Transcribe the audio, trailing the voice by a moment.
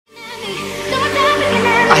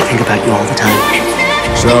think about you all the time.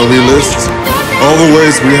 Shall we list all the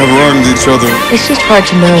ways we have wronged each other? It's just hard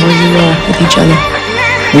to know where you are with each other.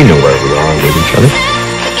 We know where we are with each other.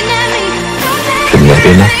 Shouldn't that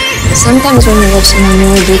be enough? Sometimes when you love someone,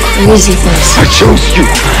 you will do crazy things. I chose you.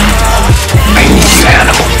 I need you,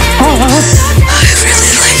 Hannibal. I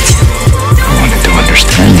really like you. I wanted to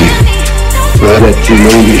understand you. Now that you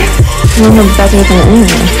know me. You know better than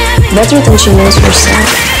anyone. Better than she knows herself.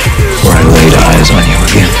 Where I laid eyes on you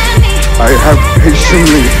again. I have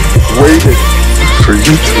patiently waited for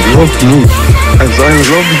you to love me as I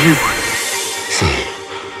love you. See,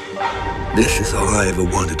 this is all I ever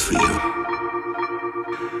wanted for you.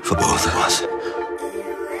 For both of us.